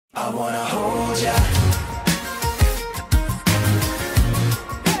I wanna hold ya.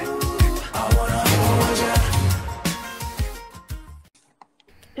 I wanna hold ya.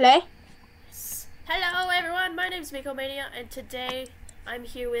 Play. Hello everyone, my name is Miko, Mania, and today I'm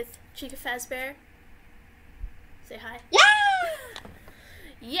here with ChicaFazbear. Say hi. Yeah!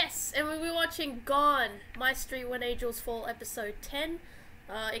 Yes, and we'll be watching Gone, MyStreet When Angels Fall, episode 10.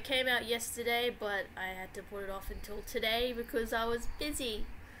 It came out yesterday, but I had to put it off until today because I was busy.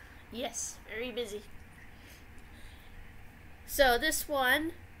 Yes, very busy. So this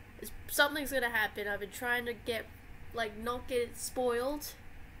one, something's gonna happen. I've been trying to get, not get it spoiled.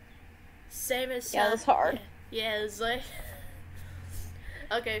 Same as that's hard. Yeah, it's like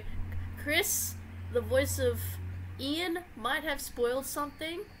okay. Chris, the voice of Ian, might have spoiled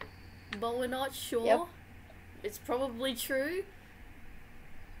something, but we're not sure. Yep. It's probably true.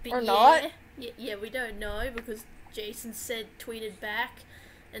 But Or not. Yeah, we don't know because Jason tweeted back,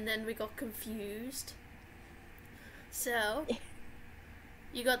 and then we got confused. So,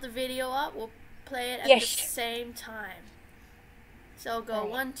 you got the video up. We'll play it at the same time. So I'll go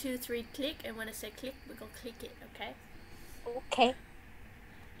 1, 2, 3, click, and when I say click, we're gonna click it, okay? Okay.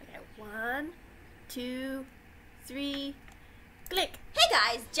 Okay, 1, 2, 3, click. Hey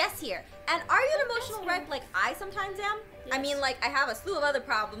guys, Jess here. And are you an emotional wreck like I sometimes am? Yes. I mean, I have a slew of other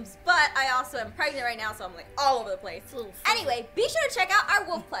problems, but I also am pregnant right now, so I'm all over the place. It's a little funny. Anyway, be sure to check out our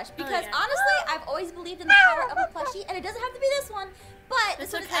wolf plush because honestly, I've always believed in the power of a plushie, and it doesn't have to be this one. But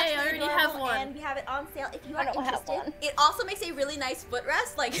It's this one is okay, I actually already have adorable, one. and we have it on sale if you I are don't have interested. one. It also makes a really nice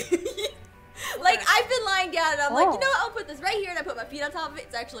footrest, I've been lying down and I'm like, you know what, I'll put this right here and I put my feet on top of it.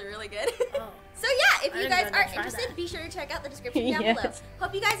 It's actually really good. Oh. So yeah, if you guys gonna are try interested, that. be sure to check out the description down below. Yes.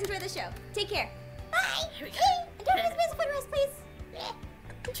 Hope you guys enjoy the show. Take care. Bye. Here we go. And don't miss my footrest,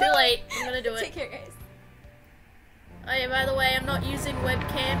 please. Too late. I'm gonna do it. Take care, guys. Oh yeah, by the way, I'm not using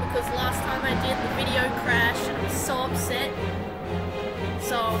webcam because last time I did, the video crashed and I was so upset.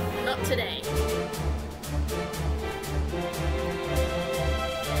 So, not today.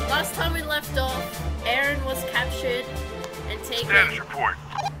 Last time we left off, Aaron was captured and taken. Status report.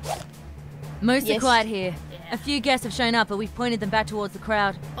 Mostly Yes. quiet here. Yeah. A few guests have shown up, but we've pointed them back towards the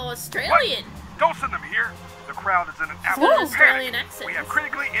crowd. Oh, Australian! Don't send them here. The crowd is in an Got absolute an Australian panic. accent. We have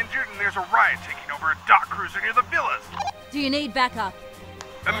critically injured and there's a riot taking over a dock cruiser near the villas. Do you need backup?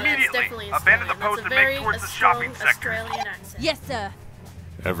 Oh, that's Immediately, definitely abandon the Australian. post That's and a make towards the strong shopping sector. Australian accent. Yes, sir.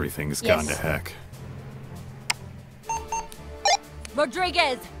 Everything's Yes. gone to heck.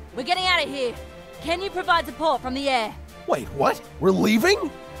 Rodriguez, we're getting out of here. Can you provide support from the air? Wait, what? We're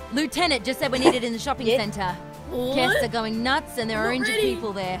leaving? Lieutenant just said we need it in the shopping center. What? Guests are going nuts and there are injured Already?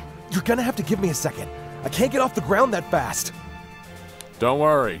 people there. You're gonna have to give me a second. I can't get off the ground that fast. Don't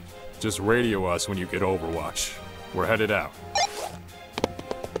worry. Just radio us when you get Overwatch. We're headed out.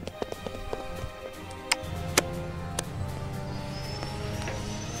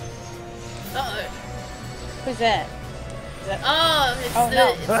 Uh-oh. Who's that? Oh, it's Oh, the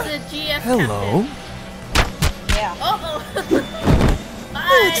no. it's the GF Hello. captain. Yeah. Uh-oh.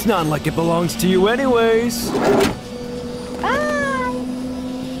 Bye. It's not like it belongs to you anyways. Bye.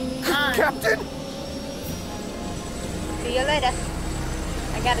 Bye. Captain? See you later.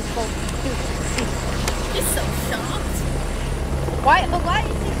 I gotta go. He's so shocked. Why is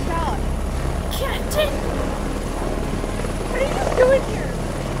he shocked? Captain, What are you doing here?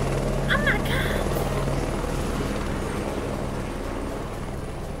 I'm not God.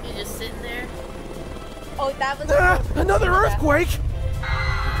 You're just sitting there. Oh, that was Another earthquake?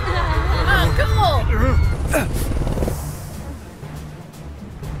 Oh, cool.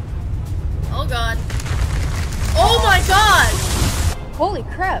 Oh God. Oh my God. Holy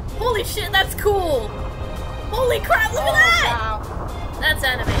crap. Holy shit, that's cool. Holy crap, look at that. Wow. That's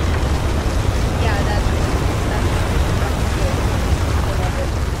animated. Yeah, that's good. I love it.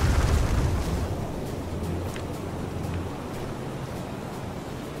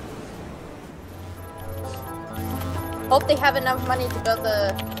 Hope they have enough money to rebuild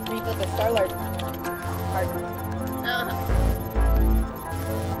the Star-Lord part.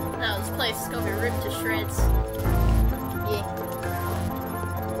 No, this place is gonna be ripped to shreds. Yeah.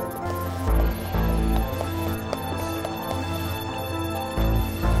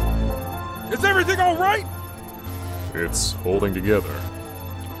 Is everything all right? It's holding together.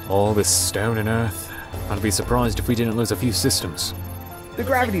 All this stone and earth. I'd be surprised if we didn't lose a few systems. The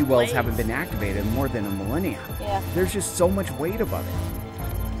gravity wells blades. haven't been activated in more than a millennia. Yeah. There's just so much weight above it.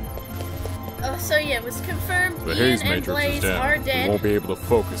 So yeah, it was confirmed The Ian haze and matrix Blaze is are down. We dead. won't be able to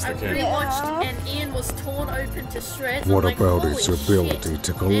focus I the camera. rewatched and Ian was torn open to shreds. What I'm like, about holy its shit. ability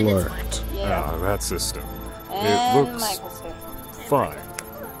to Then it's collect? like, Yeah. Ah, that system. And looks Michael's here. fine.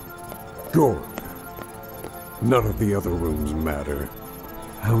 Good. None of the other rooms matter.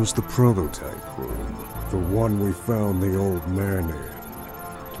 How's the prototype room? The one we found the old man in?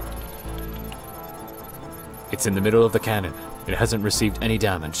 It's in the middle of the cannon. It hasn't received any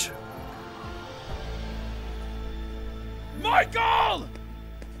damage. Michael!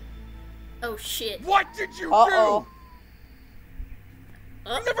 Oh shit. What did you Uh-oh. do?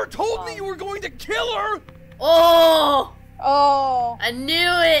 You never told me you were going to kill her! Oh! Oh. I knew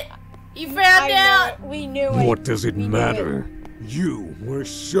it! You found out! We knew it. What does it We knew matter? You were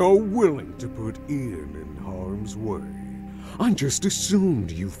so willing to put Ian in harm's way. I just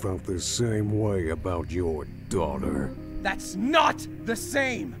assumed you felt the same way about your daughter. That's not the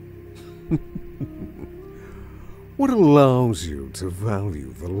same! What allows you to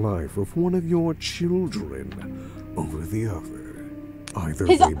value the life of one of your children over the other? Either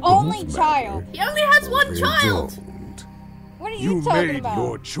His they only both child. He only has or one they child! don't. What are you talking made about?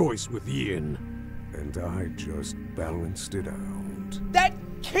 your choice with Ian, and I just balanced it out. That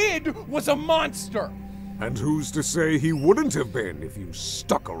kid was a monster! And who's to say he wouldn't have been if you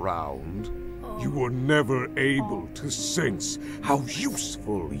stuck around? You were never able to sense how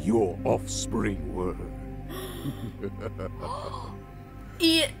useful your offspring were.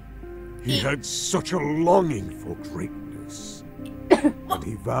 He had such a longing for greatness, and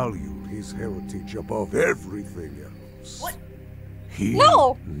he valued his heritage above everything else. What? He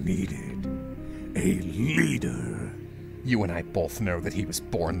No! needed a leader. You and I both know that he was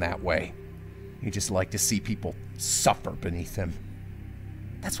born that way. He just liked to see people suffer beneath him.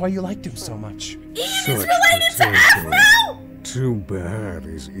 That's why you liked him so much. Ian is related to potential. Afro! Too bad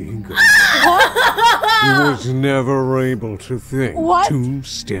his ego. He was never able to think What? 2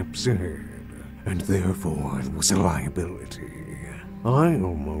 steps ahead, and therefore was a liability. I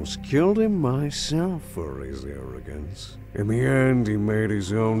almost killed him myself for his arrogance. In the end, he made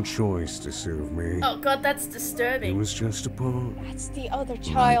his own choice to serve me. Oh god, that's He disturbing. was just a pawn. That's the other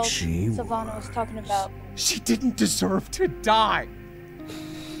child she Savannah was talking about. She didn't deserve to die!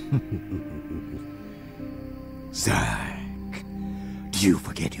 Zack, do you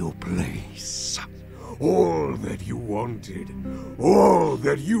forget your place? All that you wanted, all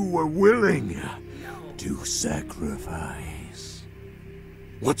that you were willing to sacrifice.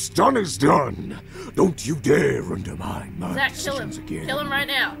 What's done is done. Don't you dare undermine my Zach, kill him. decisions again. Kill him right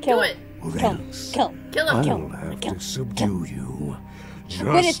now. Kill Do him. it. Or Kill him. else Kill him. Kill him. I'll Kill him. have Kill to him. subdue you.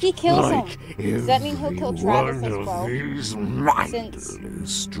 But if he kills like him, does that mean he'll kill Travis every as one well? of these Since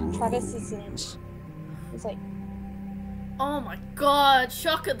mindless Travis is drones. It's like, Oh my god,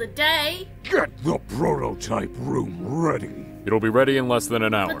 shock of the day. Get the prototype room ready. It'll be ready in less than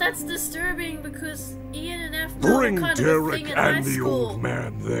an hour. But that's disturbing because Ian and F Bring kind of a Derek thing in high and the school. old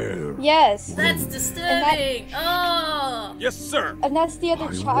man there. yes. That's disturbing. Oh, Yes, sir! And that's the other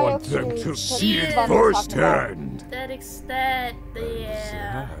I child want them who to see it Savannah was talking about. firsthand.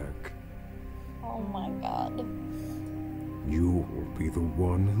 yeah. Zack, Oh my god. you will be the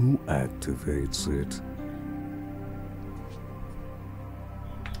one who activates it.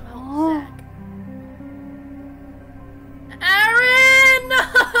 Oh, Zach. Aaron!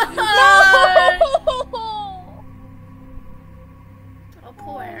 No! Oh,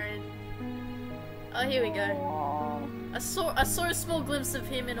 poor Aaron. Oh, here we go. I saw a small glimpse of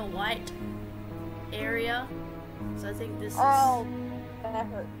him in a white area. So I think this is. Oh, that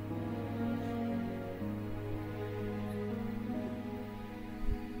hurt.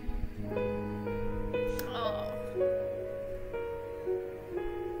 Oh.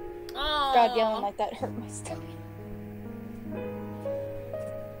 Oh. God, yelling like that hurt my stomach.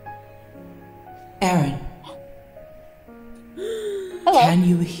 Aaron, Hello. can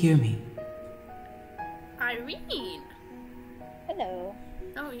you hear me? Irene. Hello.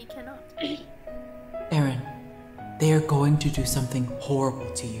 No, he cannot. Aaron, they are going to do something horrible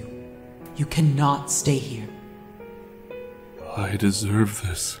to you. You cannot stay here. I deserve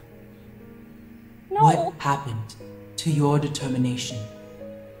this. No. What happened to your determination?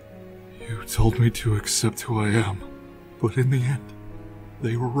 You told me to accept who I am, but in the end,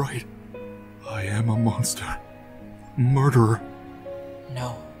 they were right. I am a monster. Murderer.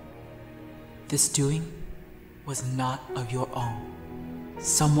 No. This doing was not of your own.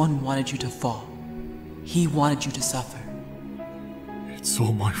 Someone wanted you to fall. He wanted you to suffer. It's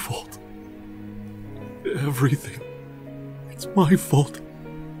all my fault. Everything. It's my fault.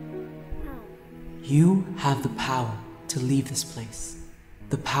 You have the power to leave this place.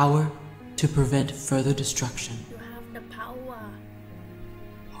 The power to prevent further destruction. You have the power.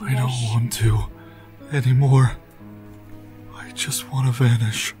 I don't want to anymore. I just want to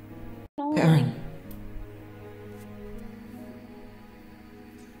vanish. Aaron,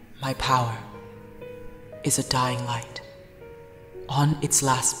 My power is a dying light. On its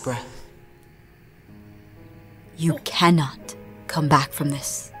last breath. You cannot come back from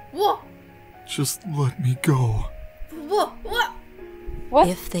this. What? Just let me go. What?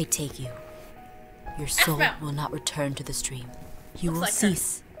 If they take you, your soul will not return to the stream. You will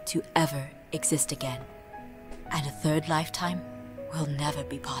cease to ever exist again. And a third lifetime will never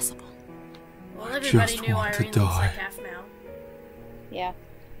be possible. Well, everybody just knew want to Irene looks like die. half Mal. Yeah.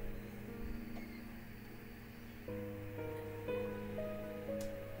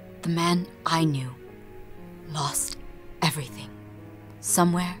 The man I knew lost everything.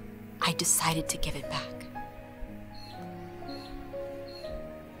 Somewhere, I decided to give it back.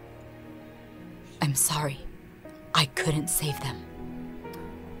 I'm sorry. I couldn't save them.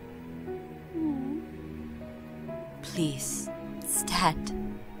 Please, stand.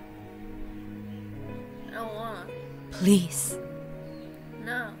 I don't wanna. Please.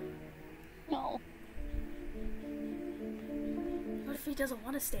 No. No. What if he doesn't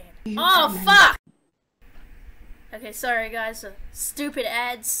want to stand? Oh, fuck! Okay, sorry guys. Stupid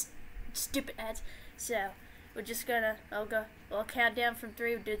ads. Stupid ads. So, we're just gonna... I'll count down from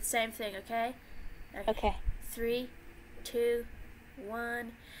 3. We'll do the same thing, okay? Okay. 3, 2,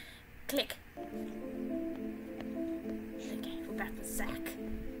 1... Click. Okay, we're back with Zach.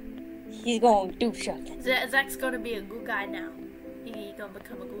 He's gonna do something. Zach's gonna be a good guy now. He gonna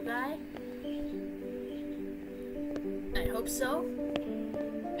become a good guy? I hope so.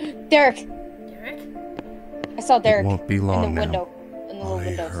 Derek! Derek? I saw Derek Won't be long in the now. window. In the little I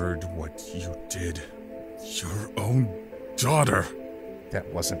windows. heard what you did. Your own daughter. That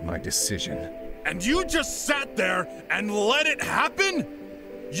wasn't my decision. And you just sat there and let it happen?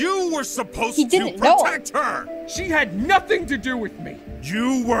 You were supposed He to didn't know. protect her! She had nothing to do with me.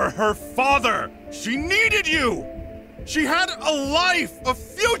 You were her father! She needed you! She had a life, a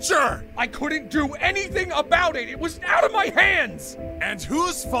future! I couldn't do anything about it. It was out of my hands. And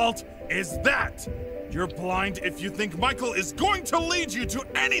whose fault is that? You're blind if you think Michael is going to lead you to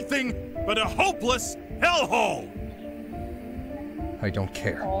anything but a hopeless hellhole! I don't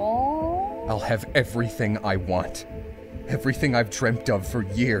care. Oh. I'll have everything I want. Everything I've dreamt of for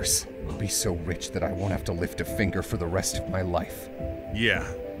years. I'll be so rich that I won't have to lift a finger for the rest of my life. Yeah.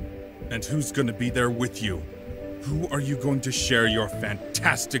 And who's gonna be there with you? Who are you going to share your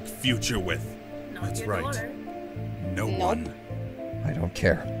fantastic future with? That's right. Daughter. No one. I don't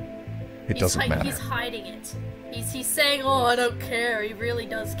care. It doesn't matter. He's hiding it. He's saying, oh, I don't care. He really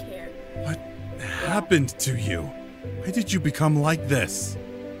does care. What happened to you? Why did you become like this?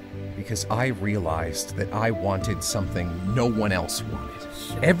 Because I realized that I wanted something no one else wanted.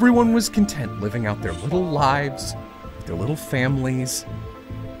 Everyone was content living out their little lives, with their little families.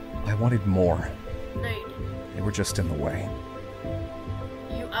 I wanted more. No, you didn't. They were just in the way.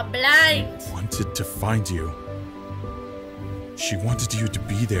 You are blind! Wanted to find you. She wanted you to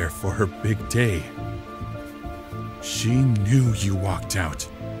be there for her big day. She knew you walked out.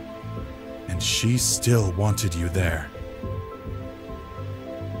 And she still wanted you there.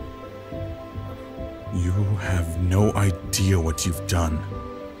 You have no idea what you've done,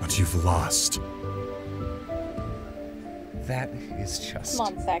 what you've lost. That is just Come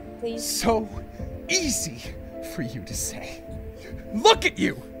on, Zach, please. So easy for you to say. Look at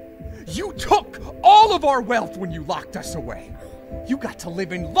you! You took all of our wealth when you locked us away. You got to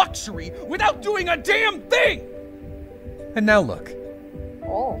live in luxury without doing a damn thing! And now look.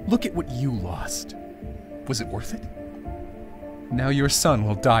 Oh. Look at what you lost. Was it worth it? Now your son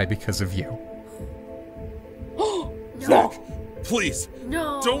will die because of you. No! Please!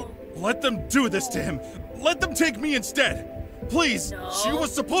 No! Don't let them do this to him! Let them take me instead! Please! No. She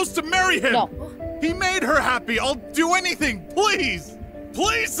was supposed to marry him! No. He made her happy! I'll do anything! Please!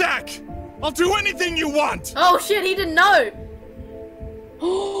 Please, Zach! I'll do anything you want! Oh shit, he didn't know!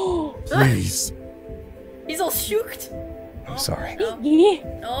 Please. He's all shooked. I'm sorry.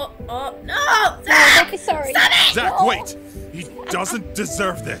 Yeah. Oh, no! Zach! Don't be sorry. Stop it! Zach, No. wait! He doesn't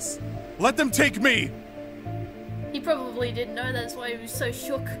deserve this! Let them take me! He probably didn't know, that's why he was so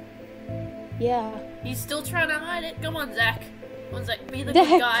shook. Yeah. He's still trying to hide it. Come on, Zach. Come on, Zach, be the Zach,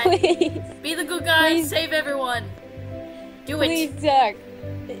 good guy. please. Be the good guy, Please. save everyone. Do it. Please, Zach.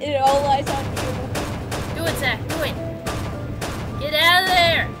 It all lies on you. Do it, Zach, do it. Get out of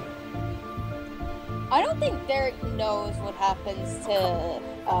there! I don't think Derek knows what happens to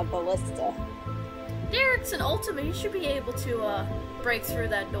Ballista. Derek's an ultimate. He should be able to break through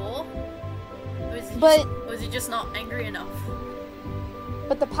that door. Was he just not angry enough?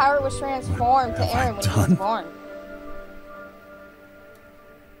 But the power was transformed to Aaron when he was born.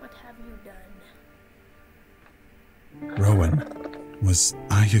 What have you done? Rowan, Was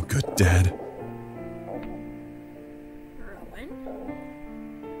I a good dad? Rowan?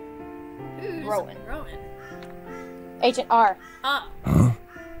 Who's Rowan. Rowan? Agent R. Huh? Oh.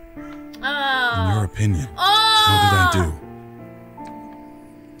 In your opinion, Oh! how did I do?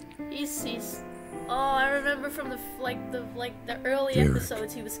 He's. Oh, I remember from the early Derek,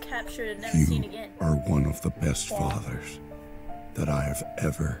 episodes he was captured and never You seen again. are one of the best fathers that I have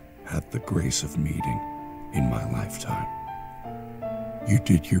ever had the grace of meeting in my lifetime. You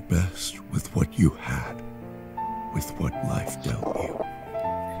did your best with what you had, with what life dealt you.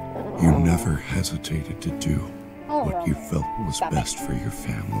 You never hesitated to do what you felt was best for your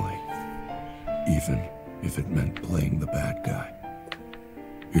family, even if it meant playing the bad guy.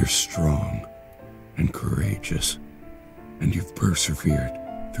 You're strong and courageous, and you've persevered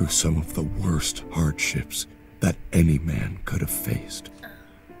through some of the worst hardships that any man could have faced.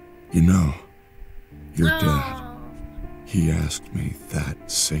 You know, your dad, he asked me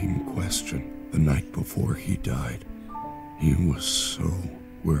that same question the night before he died. He was so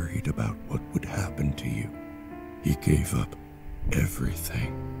worried about what would happen to you. He gave up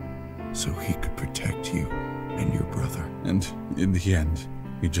everything so he could protect you and your brother. And in the end,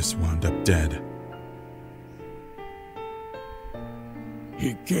 he just wound up dead.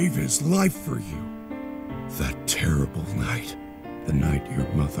 He gave his life for you. That terrible night, the night your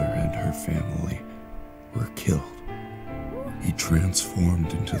mother and her family were killed, he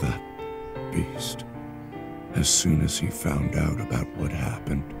transformed into that beast as soon as he found out about what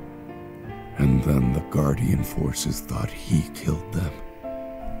happened. And then the Guardian forces thought he killed them.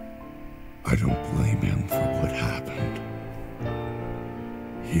 I don't blame him for what happened.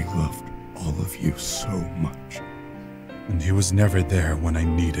 He loved all of you so much. And he was never there when I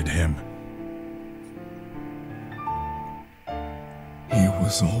needed him. He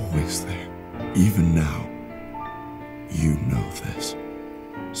was always there, even now. You know this.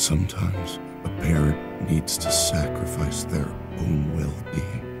 Sometimes a parent needs to sacrifice their own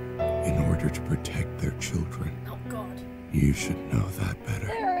well-being in order to protect their children. Oh God. You should know that better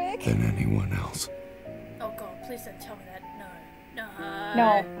than anyone else. Oh God, please don't tell me that. No.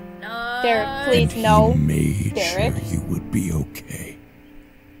 No. No. Derek, please, And no. He made Derek. sure you would be okay.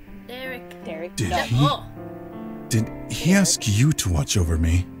 Derek, Did no. he? Oh. Did he ask you to watch over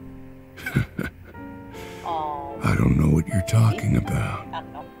me? I don't know what you're talking about. I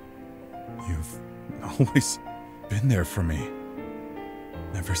don't know. You've always been there for me.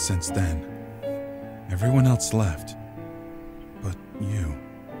 Ever since then. Everyone else left. But you.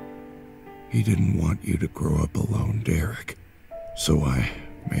 He didn't want you to grow up alone, Derek. So I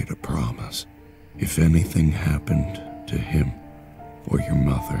made a promise. If anything happened to him or your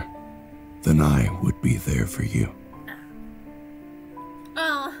mother, then I would be there for you.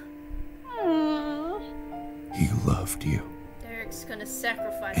 Oh. He loved you, Derek's gonna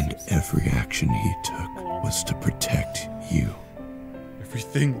sacrifice and himself. every action he took was to protect you.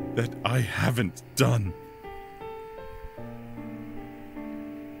 Everything that I haven't done.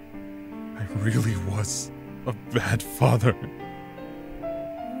 I really was a bad father.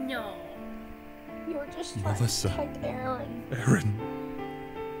 No. You were just Melissa. trying to protect Aaron. Aaron.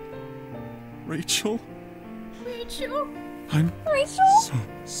 Rachel. Rachel? I'm Rachel? so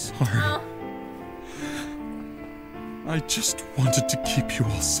sorry. I just wanted to keep you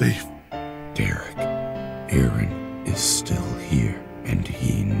all safe. Derek, Aaron is still here, and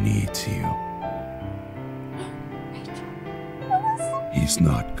he needs you. He's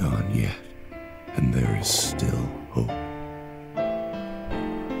not gone yet, and there is still hope.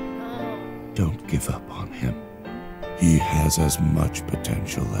 Don't give up on him. He has as much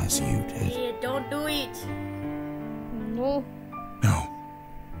potential as you did. Yeah, don't do it. No. No.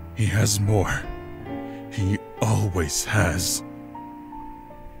 He has more. He always has.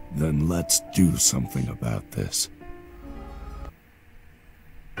 Then let's do something about this.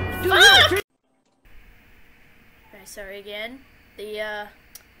 Fuck! Sorry again.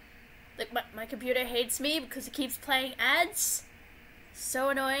 My computer hates me because it keeps playing ads. So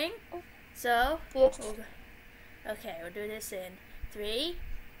annoying. So, okay, we'll do this in 3,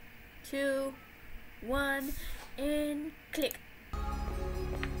 2, 1, and click.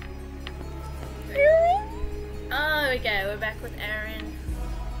 Oh, there we go. We're back with Aaron.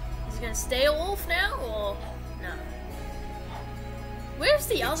 Is he gonna stay a wolf now, or no? Where's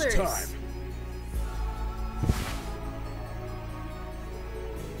the others? Time.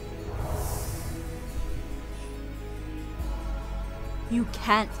 You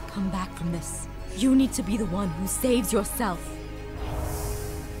can't come back from this. You need to be the one who saves yourself.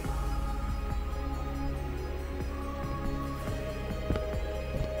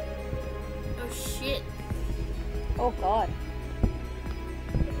 Oh shit. Oh God.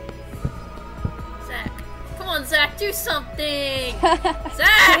 on, Zach, do something!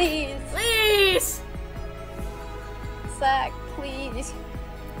 Zach! Please! Please! Zach, please.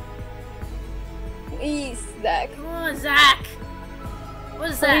 Please, Zach. Come on, Zach!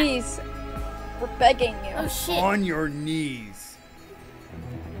 What is that? Please. We're begging you. Oh shit. On your knees.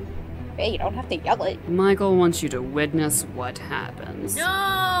 Hey, you don't have to yell it. Michael wants you to witness what happens.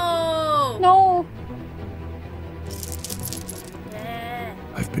 No! No!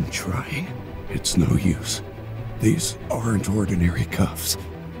 I've been trying. It's no use. These aren't ordinary cuffs.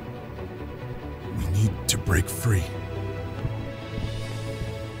 We need to break free.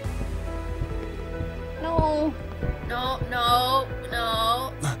 No. No, no,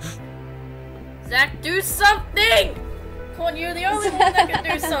 no. Zach, do something! Come on, you're the only one that can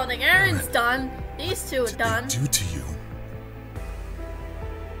do something. Aaron's done. These two are done. Do to you.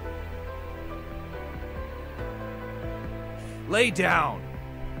 Lay down.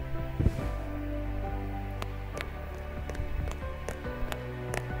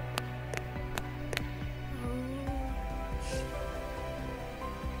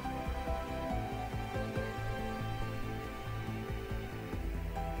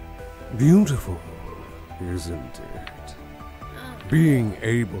 Beautiful, isn't it? Being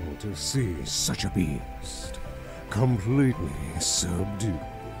able to see such a beast, completely subdued.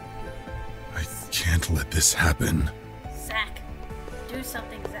 I can't let this happen. Zach, do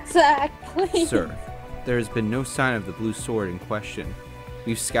something, Zach. Zach, please. Sir, there has been no sign of the blue sword in question.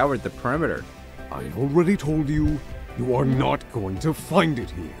 We've scoured the perimeter. I already told you, you are not going to find it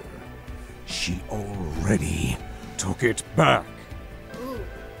here. She already took it back. Ooh,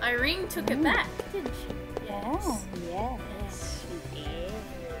 Irene took it back, didn't she? Yes. Oh, yes, she did.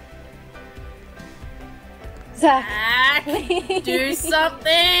 Zach, please. Do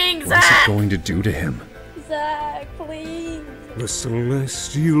something, What's Zach! it going to do to him? Zach, please. The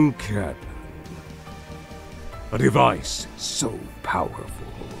Celestial Cannon. A device so powerful,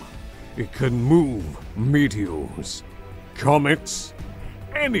 it can move meteors, comets,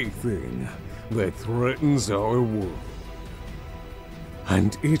 anything that threatens our world.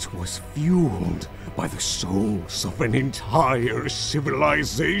 And it was fueled by the souls of an entire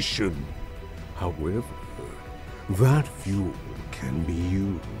civilization. However, that fuel can be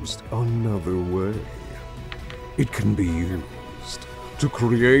used another way. It can be used to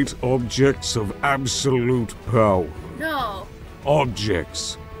create objects of absolute power. No.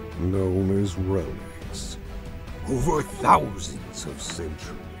 Objects known as relics. Over thousands of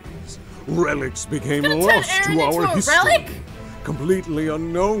centuries, relics became lost to our history. Relic? Completely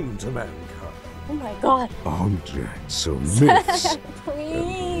unknown to mankind. Oh my god. Objects of myths Please.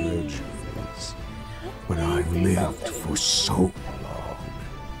 and legends. But I lived for so long,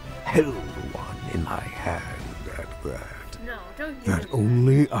 held one in my hand at that. No, don't That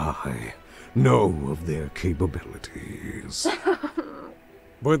only I know of their capabilities.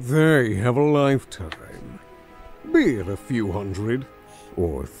 But they have a lifetime, be it a few hundred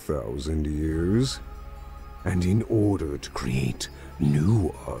or 1,000 years. And in order to create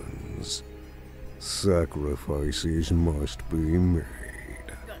new ones, sacrifices must be made.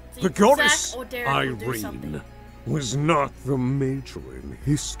 The goddess Irene was not the matron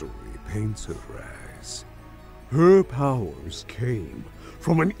history paints her as. Her powers came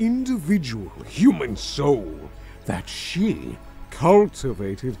from an individual human soul that she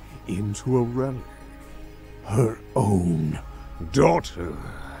cultivated into a relic. Her own daughter.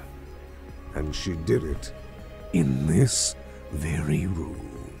 And she did it in this very room.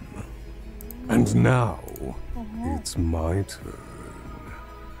 And now, it's my turn.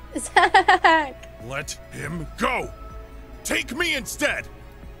 Zach! Let him go! Take me instead!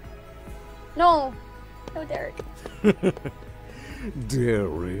 No. No, Derek.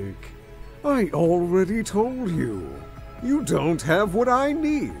 Derek, I already told you. You don't have what I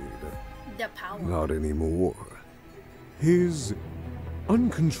need. The power. Not anymore. His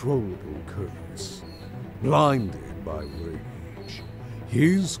uncontrollable curse, blinded by rage.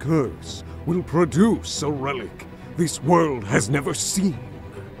 His curse will produce a relic this world has never seen.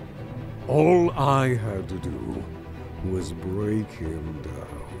 All I had to do was break him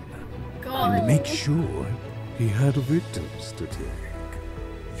down. God. And make sure he had victims to take.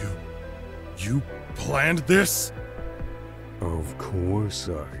 You planned this? Of course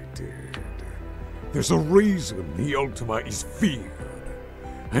I did. There's a reason the Ultima is feared.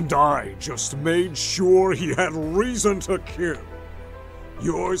 And I just made sure he had reason to kill.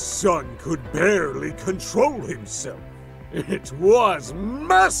 Your son could barely control himself. It was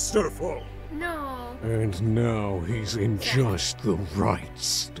masterful! No. And now he's in just the right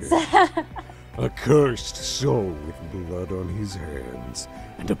state. A cursed soul with blood on his hands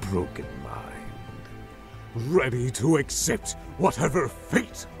and a broken mind. ready to accept whatever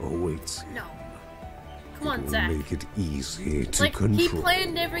fate awaits him. No. Come on, It will Zach. make it easy to Like, control. he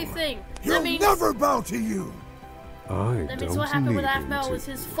planned everything. He'll That means, never bow to you. I that don't means what happened with need him Aphmau to. was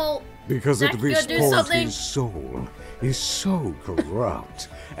his fault. Because Zach, at you this gotta do point something. his soul is so corrupt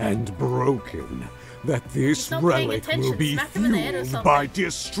and broken that this not paying relic will attention. be Smack him in the head or fueled something. by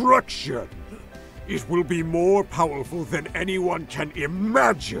destruction. It will be more powerful than anyone can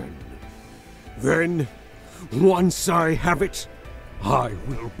imagine. Then, once I have it, I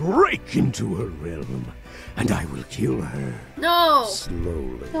will break into her realm, and I will kill her. No!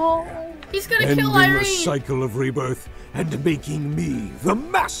 Slowly. No. He's gonna Ending kill the Irene! cycle of rebirth and making me the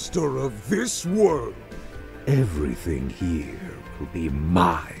master of this world. Everything here will be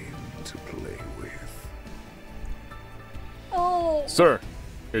mine to play with. Oh. Sir,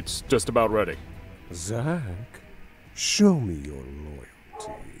 it's just about ready. Zach, show me your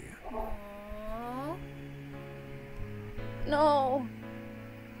loyalty. No.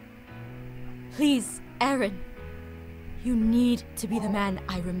 Please, Aaron. You need to be the man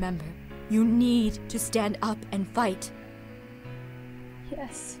I remember. You need to stand up and fight.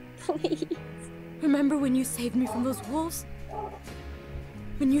 Yes, please. Remember when you saved me from those wolves?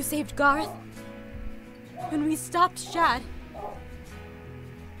 When you saved Garth? When we stopped Shad?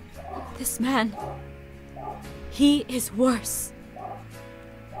 This man, he is worse.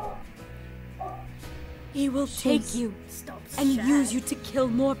 He will take you and use you to kill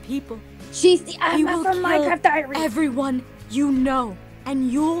more people. She's the He Aphmau will from kill Minecraft Diary. everyone you know,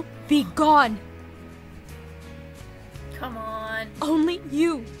 and you'll be gone. Come on. Only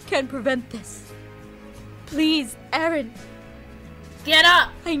you can prevent this. Please, Aaron. Get up!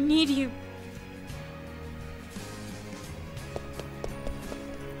 I need you.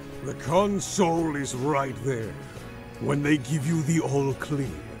 The console is right there. When they give you the all clear,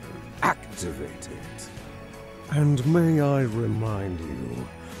 activate it. And may I remind you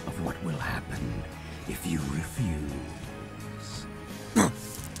of what will happen if you refuse.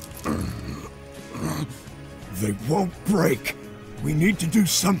 They won't break. We need to do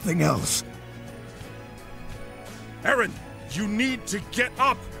something else. Aaron, you need to get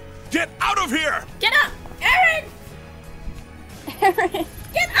up! Get out of here! Get up! Aaron! Aaron!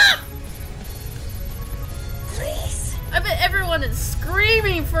 Get up! Please. I bet everyone is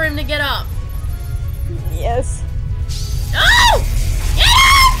screaming for him to get up. Yes. No! Get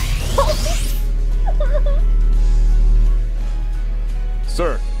up!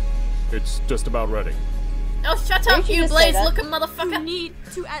 Sir, it's just about ready. Oh, shut up, you just say that. blaze-looking motherfucker! You need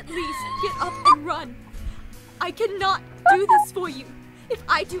to at least get up and run. I cannot do this for you. If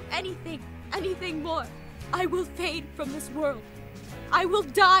I do anything more, I will fade from this world. I will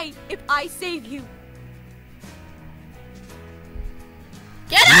die if I save you.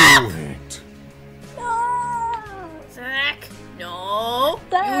 Get up! Do it. Zach, no.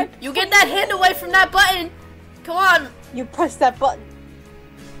 Zach, you get that hand away from that button. Come on. You press that button.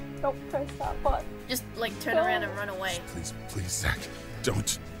 Don't press that button. Just like turn around and run away. Please, please, Zach,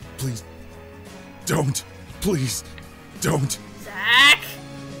 don't. Please, don't. Please, don't. Zach.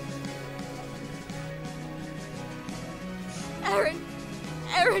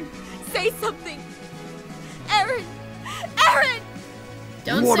 Aaron, say something. Aaron.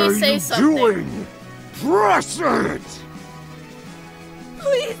 Don't what are say you something. doing? Press it!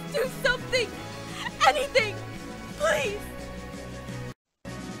 Please do something. Anything. Please.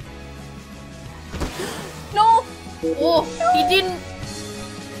 No. Oh,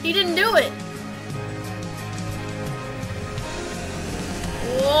 he didn't do it.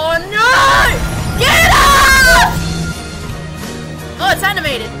 Oh no! Get up! Oh, it's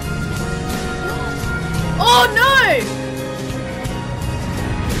animated. Oh no!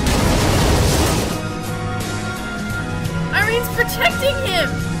 Irene's protecting him!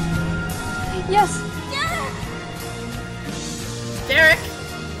 Yes! Derek!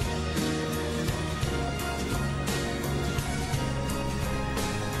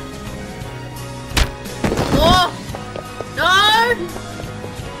 Oh!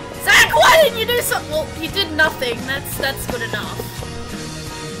 No! Zach, why didn't you do something? Well, you did nothing. That's good enough.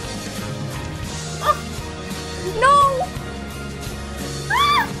 Oh! No!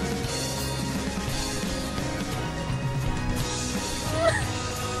 Ah!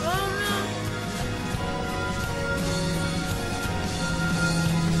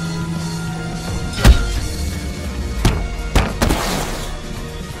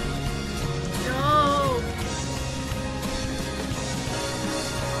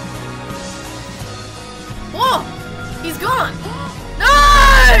 Whoa! He's gone!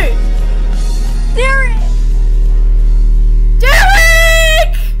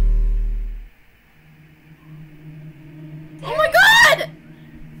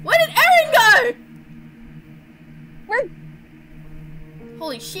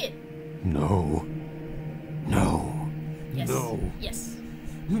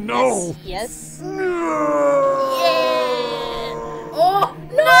 No! Yes. Yeah! Oh,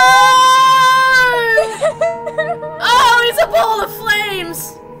 no! Oh, he's a ball of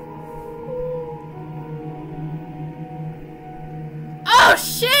flames! Oh,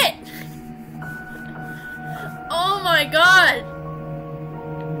 shit! Oh my god!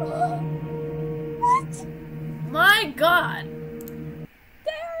 What? My god!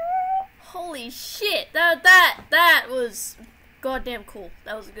 Holy shit! That was goddamn cool.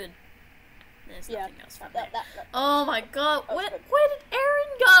 That was good. There's nothing else from there. Oh my god! Where did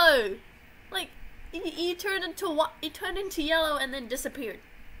Aaron go? Like, he turned into yellow and then disappeared.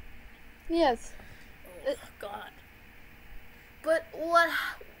 Yes. Oh god. But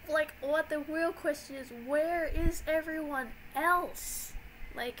what the real question is, where is everyone else?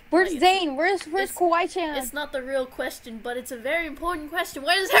 Like, where's Zane? Where's Kawaii-chan? It's not the real question, but it's a very important question.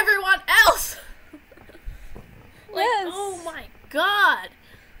 Where's everyone else? Yes. Oh my god.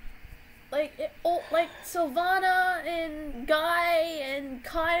 Like Sylvana and Guy and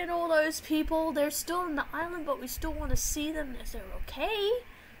Kai and all those people, they're still on the island, but we still want to see them if they're okay.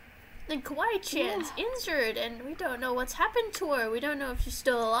 Then Kawaii-chan's injured, and we don't know what's happened to her. We don't know if she's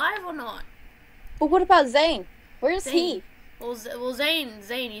still alive or not. But what about Zane? Where's he? Well, Zane,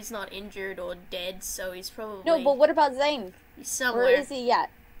 he's not injured or dead, so he's probably... No, but what about Zane? He's somewhere. Where is he at?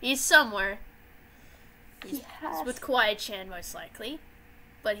 He's somewhere. He's with Kawaii-chan, most likely.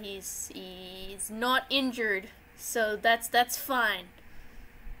 But he's not injured, so that's fine.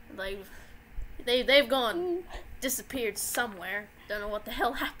 Like, they've gone, disappeared somewhere. Don't know what the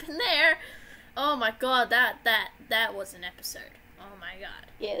hell happened there. Oh my god, that was an episode. Oh my god.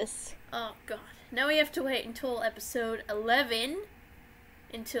 Yes. Oh god. Now we have to wait until episode 11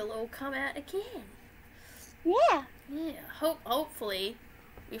 until it will come out again. Yeah. Yeah. Hopefully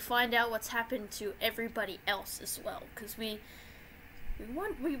we find out what's happened to everybody else as well, because we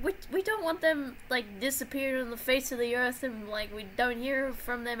don't want them like disappeared on the face of the earth and like we don't hear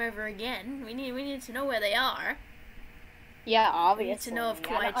from them ever again. We need to know where they are. Yeah, obviously. We need to know if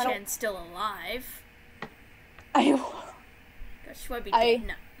Kawaii-chan's still alive. I Gosh, she won't be dead.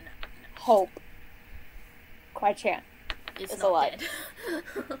 No. Hope Kawaii-chan is not alive.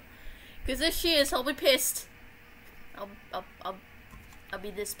 Because if she is, I'll be pissed. I'll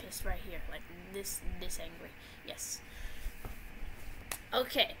be this pissed right here, like this angry. Yes.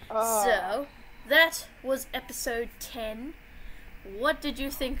 Okay, so that was episode 10. What did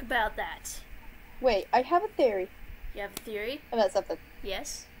you think about that? Wait, I have a theory. You have a theory? About something.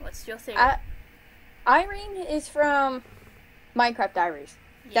 Yes? What's your theory? Irene is from Minecraft Diaries.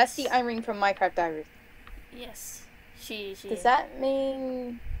 Yes. That's the Irene from Minecraft Diaries. Yes. She Does that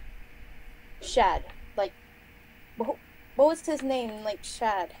mean Shad? Like, what was his name? Like,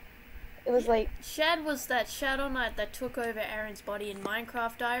 Shad. It was like... Shad was that Shadow Knight that took over Aaron's body in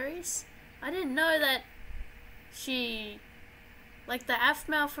Minecraft Diaries. I didn't know that she... Like, the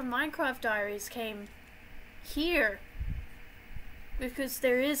Aphmau from Minecraft Diaries came here. Because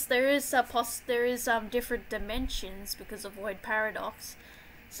there is different dimensions because of Void Paradox.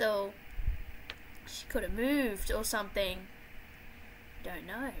 So, she could have moved or something. Don't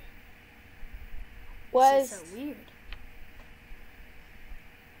know. Was... This is so weird.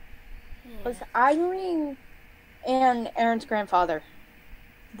 Was Irene and Aaron's grandfather,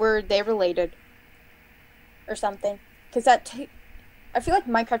 were they related or something? Because I feel like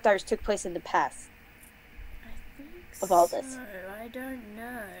Minecraft Diaries took place in the past. I think of all this. I don't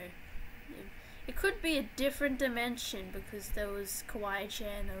know. It could be a different dimension because there was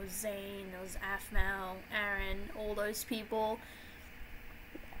Kawaii-chan, there was Zane, there was Aphmau, Aaron, all those people.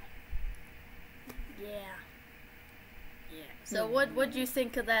 Yeah. So what do you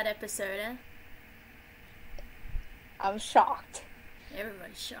think of that episode, eh? I'm shocked.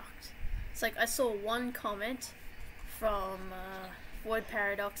 Everybody's shocked. It's like I saw one comment from Void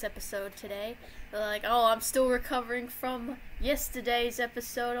Paradox episode today. They're like, "Oh, I'm still recovering from yesterday's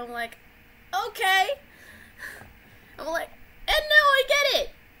episode." I'm like, "Okay." I'm like, and now I get it.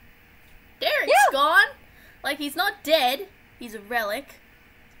 Derek's gone. Like, he's not dead. He's a relic,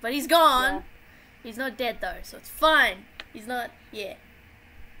 but he's gone. Yeah. He's not dead though, so it's fine. He's not, yeah.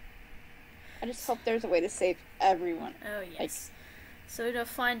 I just hope there's a way to save everyone. Oh, yes. Like, so we gotta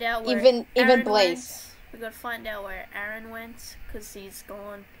find out where even Blaze. We gotta find out where Aaron went, because he's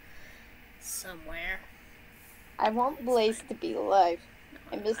gone somewhere. I want Blaze to be alive.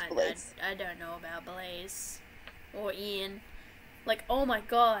 I miss Blaze. I don't know about Blaze. Or Ian. Like, oh my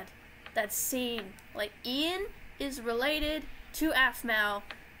god. That scene. Like, Ian is related to Aphmau.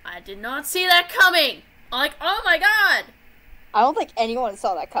 I did not see that coming! Like, oh my god! I don't think anyone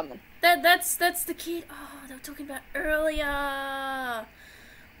saw that coming. That's the kid. Oh, they were talking about earlier.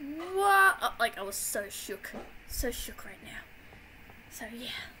 What? Oh, like, I was so shook. So shook right now. So,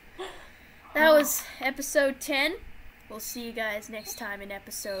 yeah. That was episode 10. We'll see you guys next time in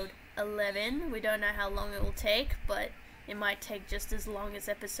episode 11. We don't know how long it will take, but it might take just as long as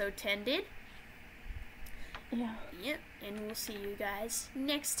episode 10 did. Yeah. Yep, and we'll see you guys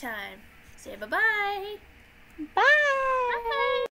next time. Say bye-bye. Bye. Bye.